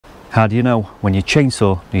How do you know when your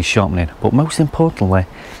chainsaw needs sharpening? But most importantly,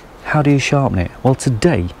 how do you sharpen it? Well,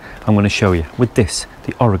 today I'm going to show you with this,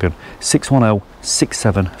 the Oregon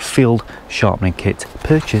 61067 Field Sharpening Kit,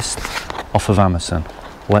 purchased off of Amazon.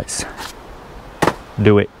 Let's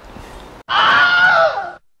do it.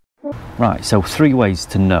 Right, so 3 ways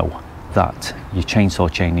to know that your chainsaw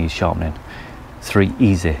chain needs sharpening. 3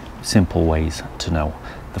 easy, simple ways to know.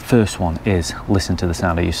 The first one is listen to the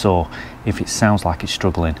sound of your saw. If it sounds like it's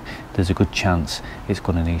struggling, there's a good chance it's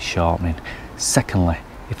going to need sharpening. Secondly,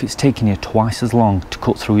 if it's taking you twice as long to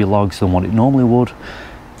cut through your logs than what it normally would,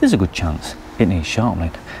 there's a good chance it needs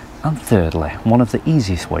sharpening. And thirdly, one of the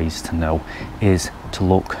easiest ways to know is to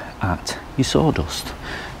look at your sawdust.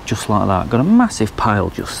 Just like that, got a massive pile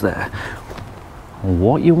just there.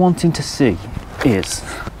 What you're wanting to see is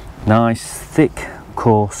nice, thick,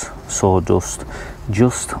 coarse sawdust,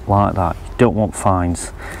 just like that. You don't want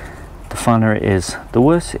fines. The finer it is, the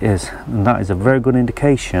worse it is, and that is a very good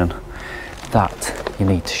indication that you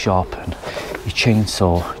need to sharpen your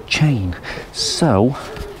chainsaw chain. So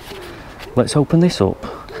let's open this up,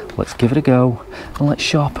 let's give it a go, and let's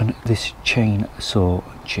sharpen this chainsaw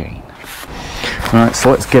chain. Right,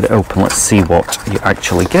 so let's get it open, let's see what you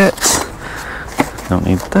actually get. Don't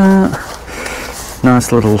need that.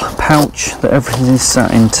 Nice little pouch that everything is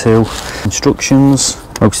sat into. Instructions,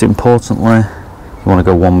 most importantly, you want to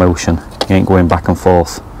go one motion, you ain't going back and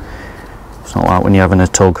forth. It's not like when you're having a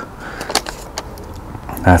tug.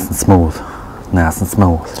 Nice and smooth, nice and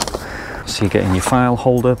smooth. So you're getting your file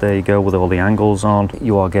holder, there you go, with all the angles on.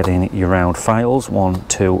 You are getting your round files, 1,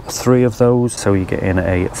 2, 3 of those. So you're getting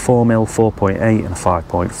a 4mm, 4.8 and a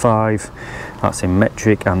 5.5. That's in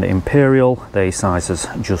metric and imperial, their sizes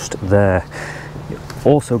just there.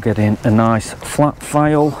 Also getting a nice flat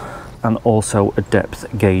file and also a depth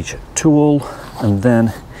gauge tool, and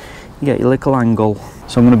then you get your little angle.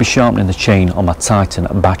 So I'm going to be sharpening the chain on my Titan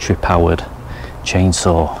battery powered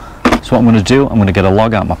chainsaw. So what I'm going to do, I'm going to get a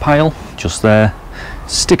log out of my pile just there,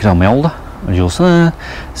 stick it on my holder just there,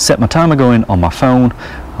 set my timer going on my phone.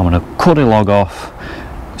 I'm going to cut a log off,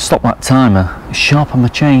 stop that timer, sharpen my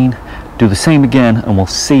chain, do the same again, and we'll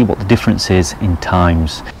see what the difference is in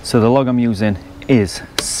times. So the log I'm using is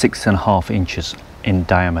 6.5 inches in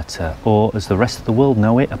diameter, or as the rest of the world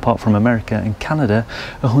know it, apart from America and Canada,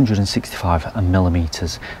 165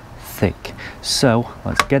 millimeters thick. So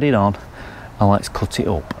let's get it on and let's cut it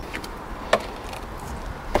up.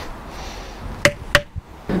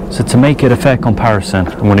 So to make it a fair comparison,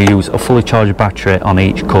 I'm going to use a fully charged battery on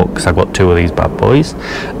each cut, because I've got 2 of these bad boys,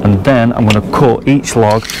 and then I'm going to cut each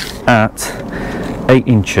log at 8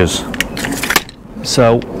 inches.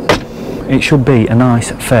 So it should be a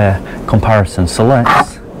nice fair comparison. So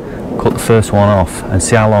let's cut the first one off and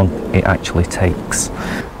see how long it actually takes.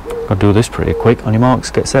 I'll do this pretty quick. On your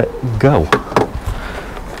marks, get set, go.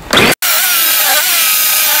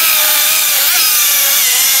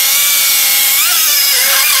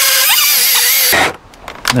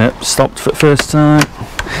 Yep, stopped for the first time.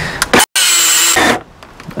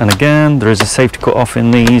 And again, there is a safety cut off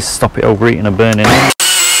in these, stop it overheating and burning.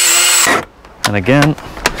 And again.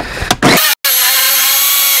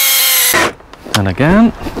 And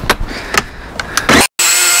again.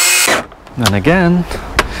 And again.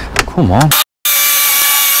 Come on. And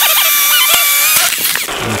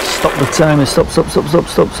stop the timer, stop.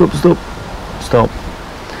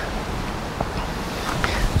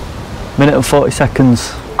 Minute and 40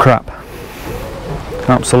 seconds. Crap.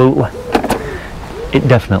 Absolutely. It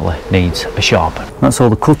definitely needs a sharpen. That's all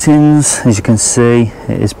the cuttings. As you can see,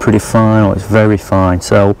 it is pretty fine, or it's very fine.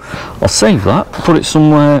 So I'll save that, put it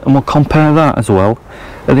somewhere, and we'll compare that as well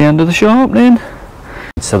at the end of the sharpening.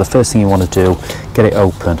 So the first thing you want to do, get it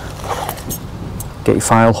open. Get your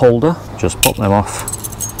file holder, just pop them off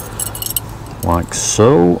like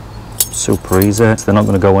so. Super easy. They're not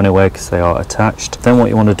going to go anywhere because they are attached. Then what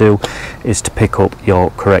you want to do is to pick up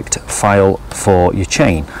your correct file for your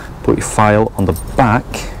chain. Put your file on the back,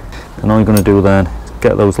 and all you're going to do then is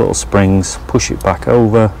get those little springs, push it back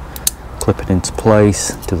over, clip it into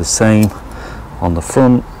place. Do the same on the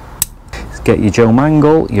front. Get your Joe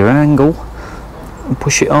Mangle, your angle, and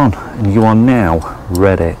push it on, and you are now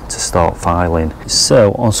ready to start filing.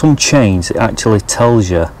 So on some chains it actually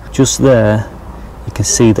tells you just there. You can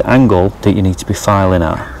see the angle that you need to be filing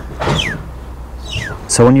at.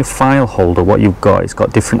 So on your file holder, what you've got, it's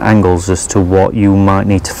got different angles as to what you might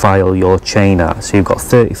need to file your chain at. So you've got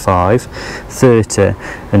 35, 30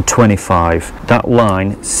 and 25. That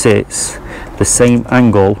line sits the same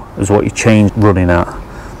angle as what your chain's running at,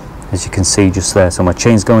 as you can see just there. So my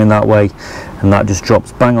chain's going that way, and that just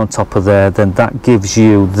drops bang on top of there. Then that gives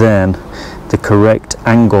you then the correct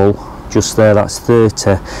angle just there. That's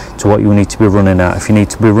 30 to what you need to be running at. If you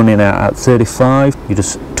need to be running at 35, you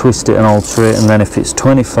just twist it and alter it, and then if it's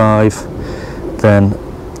 25, then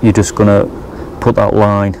you're just gonna put that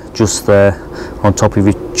line just there on top of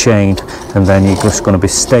your chain, and then you're just going to be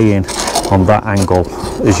staying on that angle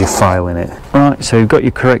as you're filing it. Right, so you've got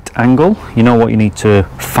your correct angle, you know what you need to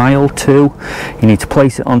file to, you need to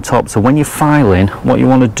place it on top. So when you're filing, what you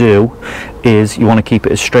want to do is you want to keep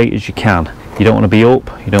it as straight as you can. You don't want to be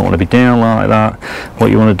up, you don't want to be down like that.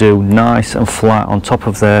 What you want to do, nice and flat on top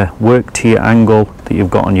of there, work to your angle that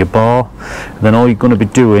you've got on your bar, and then all you're going to be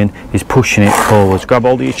doing is pushing it forwards. Grab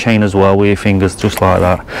hold of your chain as well with your fingers, just like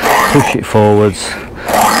that. Push it forwards.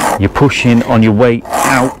 You're pushing on your way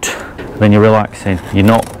out, then you're relaxing. You're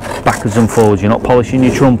not backwards and forwards, you're not polishing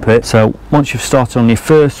your trumpet. So once you've started on your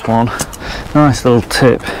first one, nice little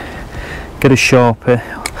tip, get a Sharpie,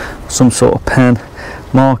 some sort of pen,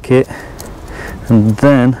 mark it, and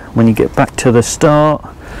then when you get back to the start,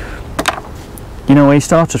 you know where you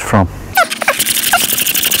started from.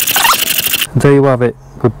 And there you have it,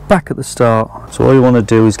 we're back at the start. So all you want to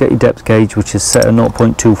do is get your depth gauge, which is set at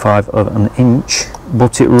 0.25 of an inch,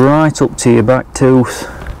 butt it right up to your back tooth,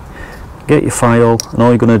 get your file, and all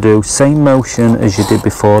you're going to do, same motion as you did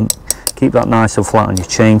before, keep that nice and flat on your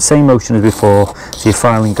chain, same motion as before, so you're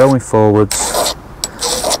filing going forwards,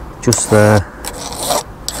 just there,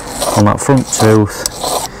 on that front tooth,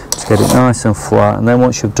 to get it nice and flat. And then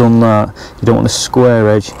once you've done that, you don't want a square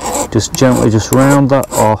edge, just gently just round that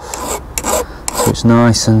off, so it's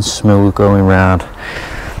nice and smooth going round.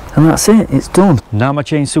 And that's it, it's done. Now my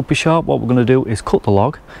chain's super sharp, what we're going to do is cut the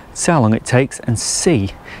log, see how long it takes, and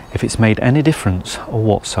see if it's made any difference or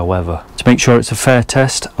whatsoever. To make sure it's a fair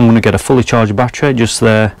test, I'm going to get a fully charged battery just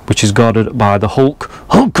there, which is guarded by the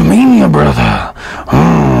Hulkamania, brother.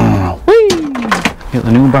 Get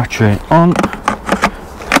the new battery on.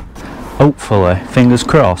 Hopefully, fingers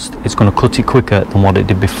crossed, it's going to cut it quicker than what it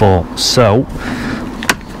did before. So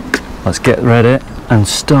let's get ready and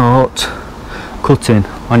start cutting.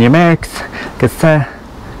 On your marks, get there,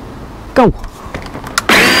 go.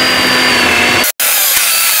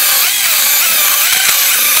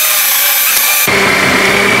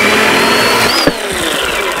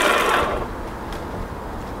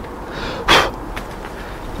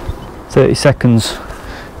 Seconds.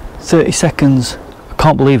 30 seconds. I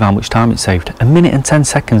can't believe how much time it saved. 1 minute and 10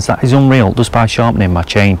 seconds, that is unreal, just by sharpening my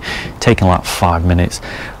chain, taking like 5 minutes.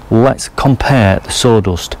 Let's compare the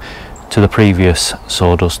sawdust to the previous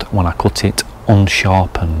sawdust when I cut it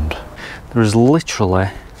unsharpened. There is literally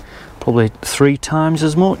probably 3 times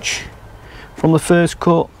as much from the first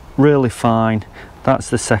cut. Really fine. That's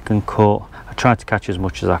the second cut. I tried to catch as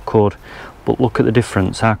much as I could, but look at the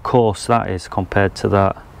difference, how coarse that is compared to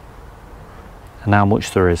that, and how much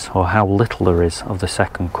there is, or how little there is, of the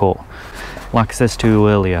second cut. Like I said to you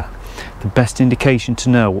earlier, the best indication to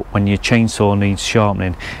know when your chainsaw needs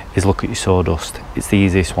sharpening is look at your sawdust. It's the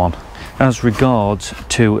easiest one. As regards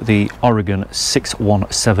to the Oregon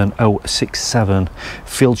 617067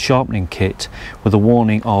 field sharpening kit with a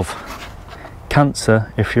warning of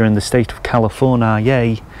cancer if you're in the state of California,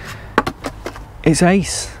 yay, it's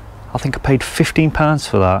ace. I think I paid £15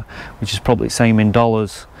 for that, which is probably the same in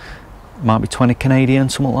dollars. Might be 20 Canadian,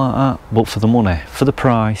 something like that, but for the money, for the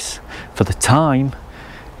price, for the time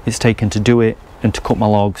it's taken to do it and to cut my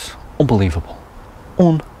logs, unbelievable.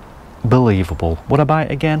 Unbelievable. Would I buy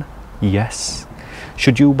it again? Yes.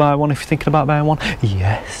 Should you buy one if you're thinking about buying one?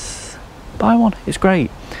 Yes. Buy one, it's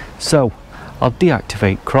great. So I'll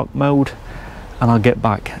deactivate croc mode and I'll get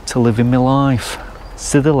back to living my life.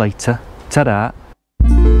 See you later. Ta-da.